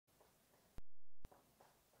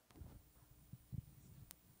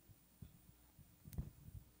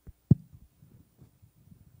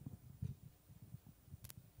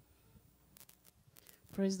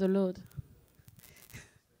Praise the Lord.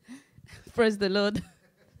 Praise the Lord.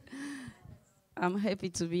 I'm happy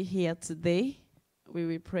to be here today. We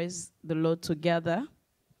will praise the Lord together.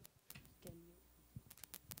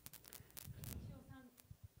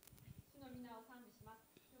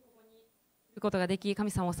 ことができ、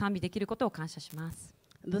神様を賛美できることを感謝します。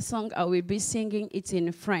The song I will be singing is in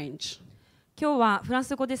French. 今日はフラン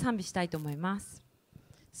ス語で賛美したいと思います。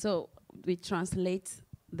So we translate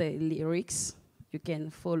the lyrics. You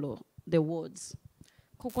can follow the words.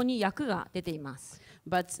 ここに訳が出ています。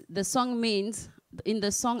But the song means, in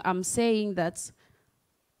the song I'm saying that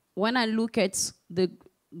when I look at the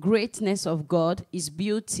greatness of God, His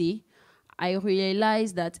beauty, I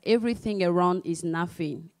realize that everything around is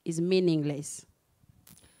nothing, is meaningless.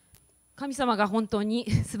 神様が本当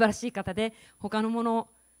に素晴らしい方で、他のもの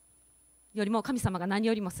よりも神様が何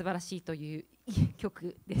よりも素晴らしいという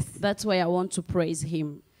曲です。That's why I want to praise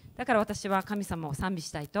Him. だから私は神様を賛美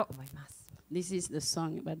したいと思います。This is the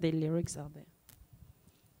song, but the lyrics are there.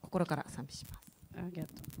 心から賛美します。ありが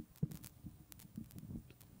とう。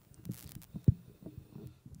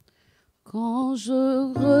Quand je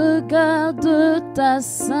regarde ta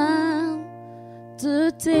sainteté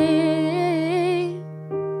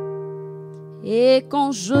et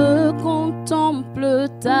quand je contemple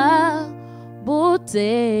ta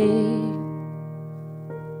beauté,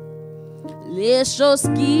 les choses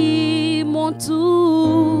qui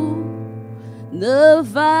m'entourent ne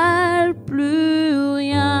valent plus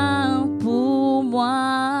rien pour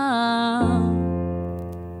moi.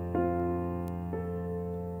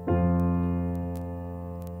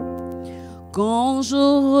 Quand je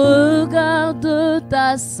regarde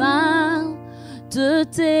ta sainteté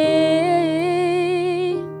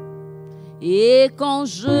et quand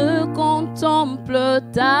je contemple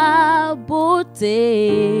ta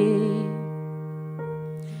beauté,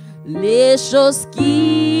 les choses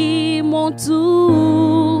qui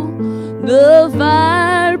m'entourent ne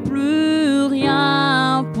valent plus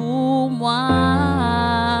rien pour moi.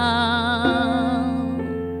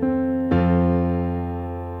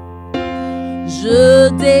 Je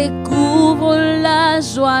découvre la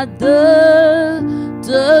joie de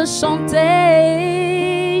te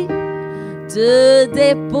chanter, de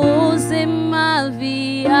déposer ma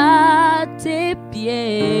vie à tes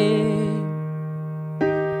pieds.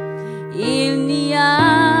 Il n'y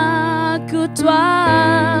a que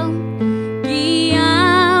toi qui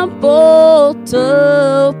importe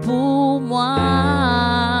pour moi.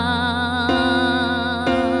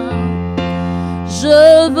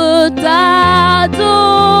 Je veux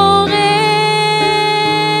t'adorer,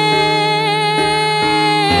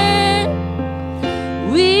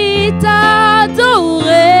 oui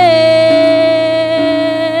t'adorer.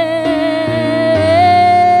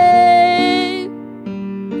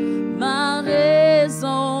 Ma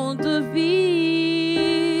raison de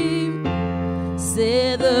vivre,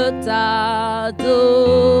 c'est de t'adorer.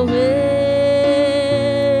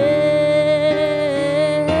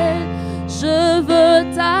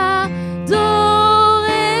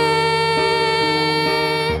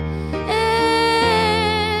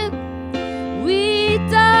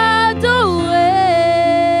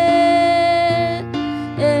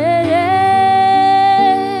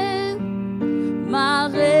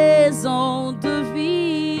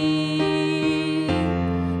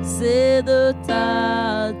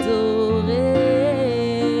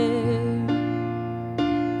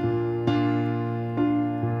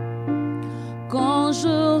 Quand je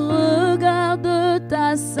regarde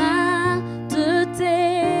ta sainteté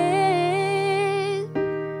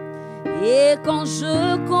et quand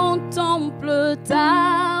je contemple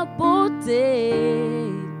ta beauté,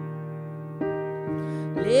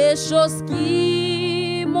 les choses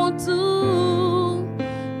qui m'entourent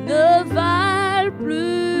ne valent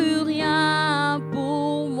plus rien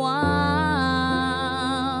pour moi.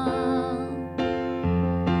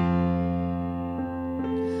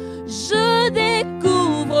 Je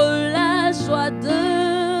découvre la joie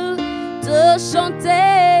de te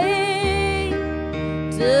chanter,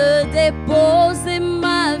 de déposer